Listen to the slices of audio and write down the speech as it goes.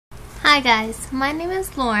Hi guys, my name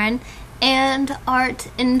is Lauren, and art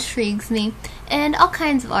intrigues me, and all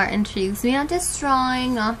kinds of art intrigues me, not just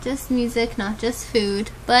drawing, not just music, not just food,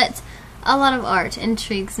 but a lot of art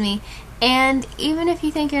intrigues me. And even if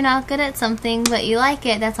you think you're not good at something but you like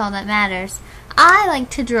it, that's all that matters. I like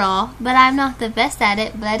to draw, but I'm not the best at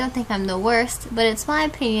it, but I don't think I'm the worst, but it's my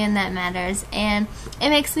opinion that matters, and it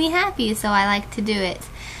makes me happy, so I like to do it.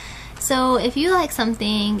 So if you like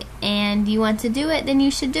something and you want to do it, then you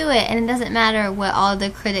should do it, and it doesn't matter what all the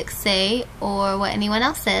critics say or what anyone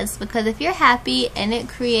else says, because if you're happy and it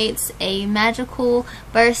creates a magical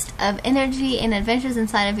burst of energy and adventures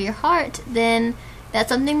inside of your heart, then that's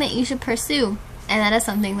something that you should pursue, and that is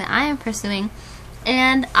something that I am pursuing.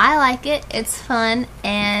 And I like it, it's fun,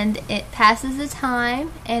 and it passes the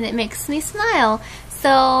time, and it makes me smile,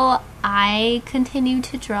 so I continue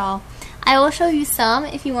to draw. I will show you some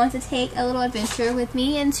if you want to take a little adventure with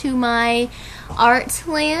me into my art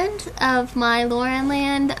land, of my Lauren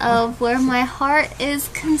land, of where my heart is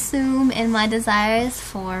consumed and my desire is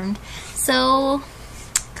formed. So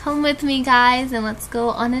come with me guys, and let's go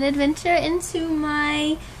on an adventure into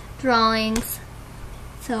my drawings.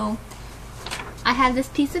 So I have this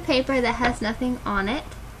piece of paper that has nothing on it,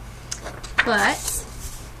 but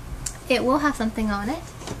it will have something on it.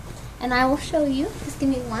 And I will show you. Just give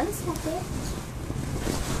me 1 second.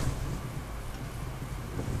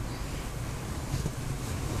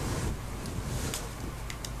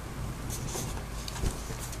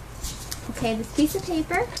 Okay, this piece of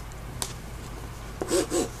paper.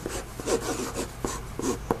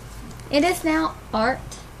 It is now art.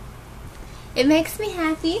 It makes me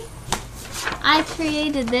happy. I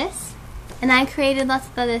created this, and I created lots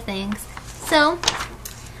of other things. So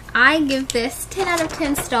I give this 10 out of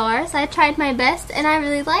 10 stars. I tried my best and I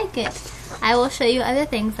really like it. I will show you other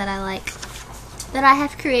things that I like, that I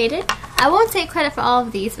have created. I won't take credit for all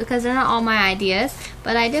of these because they're not all my ideas,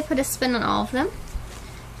 but I did put a spin on all of them.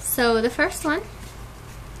 So the first one,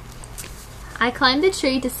 I climbed a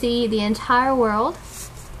tree to see the entire world.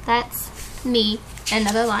 That's me,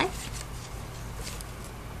 another life.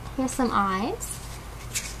 Here's some eyes.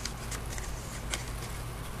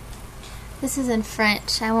 This is in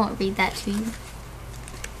French. I won't read that to you.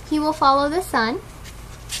 He will follow the sun.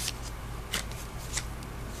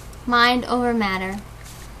 Mind over matter.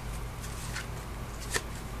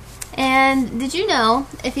 And did you know,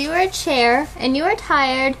 if you were a chair and you were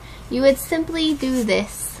tired, you would simply do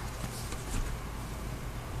this.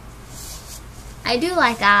 I do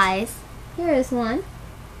like eyes. Here is one.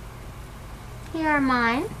 Here are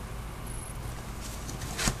mine.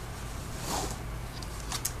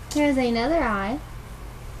 Here's another eye,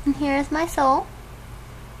 and here's my soul.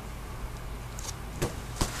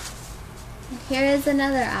 And here is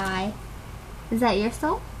another eye. Is that your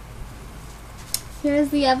soul? Here's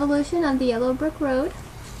the evolution of the yellow brick road.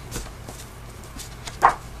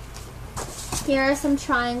 Here are some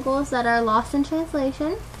triangles that are lost in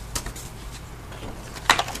translation.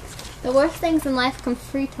 The worst things in life come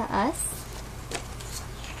free to us.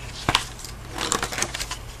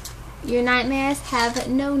 Your nightmares have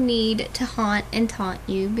no need to haunt and taunt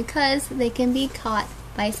you because they can be caught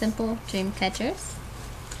by simple dream catchers.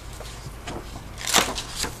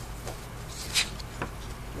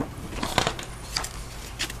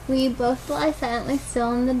 We both lie silently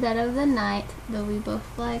still in the dead of the night, though we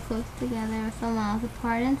both lie close together some miles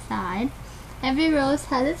apart inside. Every rose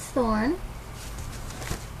has its thorn.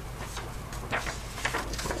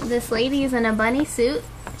 This lady is in a bunny suit.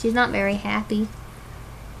 She's not very happy.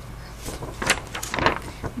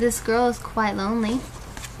 This girl is quite lonely.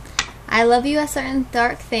 I love you as certain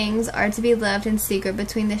dark things are to be loved in secret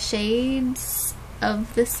between the shades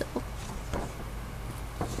of the soul.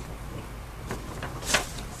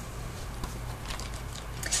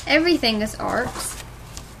 Everything is art.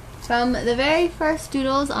 From the very first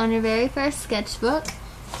doodles on your very first sketchbook,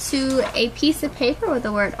 to a piece of paper with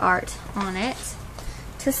the word art on it,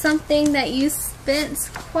 to something that you spent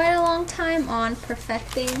quite a long time on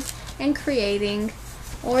perfecting and creating,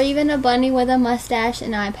 or even a bunny with a mustache,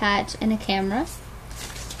 an eye patch, and a camera,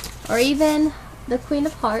 or even the Queen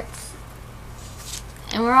of Hearts,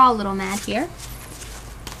 and we're all a little mad here.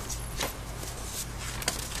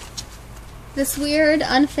 This weird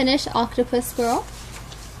unfinished octopus girl,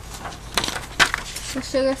 the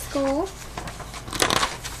sugar skull,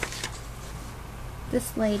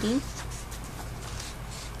 this lady,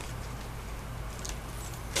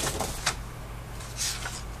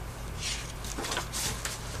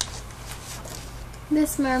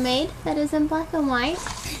 this mermaid that is in black and white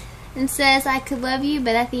and says, I could love you,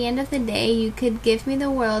 but at the end of the day you could give me the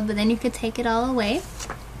world, but then you could take it all away.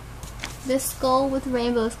 this skull with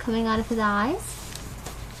rainbows coming out of his eyes.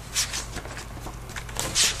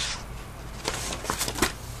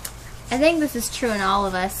 I think this is true in all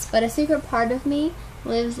of us, but a secret part of me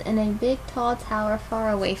lives in a big tall tower far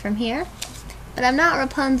away from here. But I'm not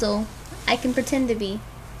Rapunzel. I can pretend to be.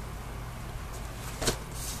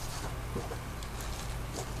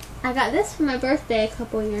 I got this for my birthday a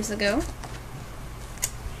couple years ago.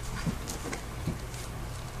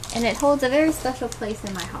 And it holds a very special place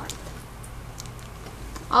in my heart.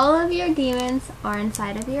 All of your demons are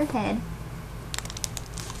inside of your head.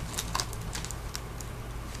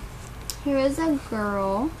 Here is a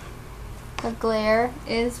girl. The glare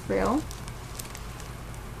is real.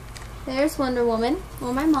 There's Wonder Woman,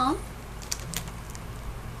 or my mom.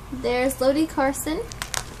 There's Lodi Carson.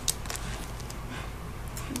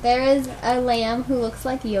 There is a lamb who looks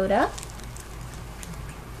like Yoda.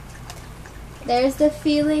 There's the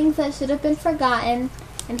feelings that should have been forgotten.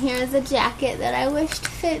 And here is a jacket that I wished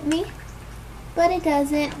fit me, but it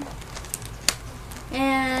doesn't.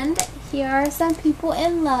 And here are some people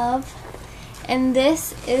in love. And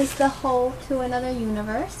this is the hole to another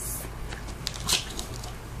universe.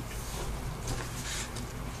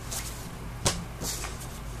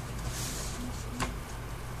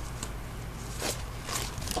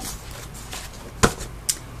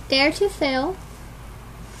 Dare to fail.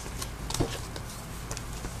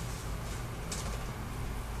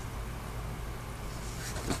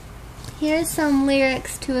 Here's some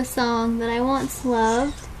lyrics to a song that I once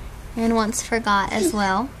loved and once forgot as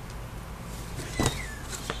well.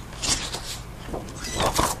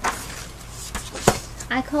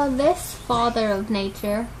 I call this Father of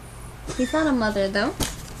Nature. He's not a mother though.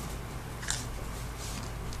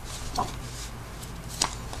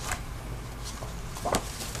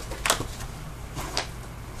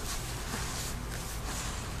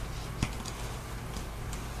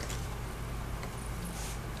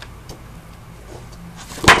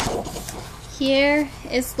 Here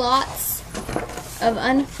is lots of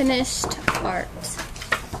unfinished art.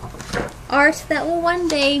 Art that will one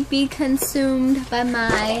day be consumed by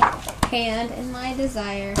my hand and my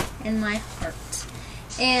desire and my heart.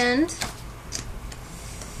 And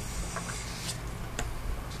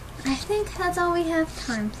I think that's all we have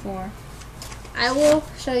time for. I will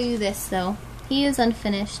show you this though. He is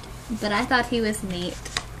unfinished, but I thought he was neat.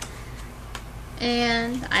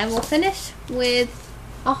 And I will finish with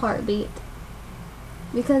a heartbeat,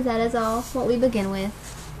 because that is all what we begin with.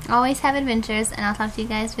 Always have adventures, and I'll talk to you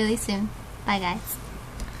guys really soon. Bye guys.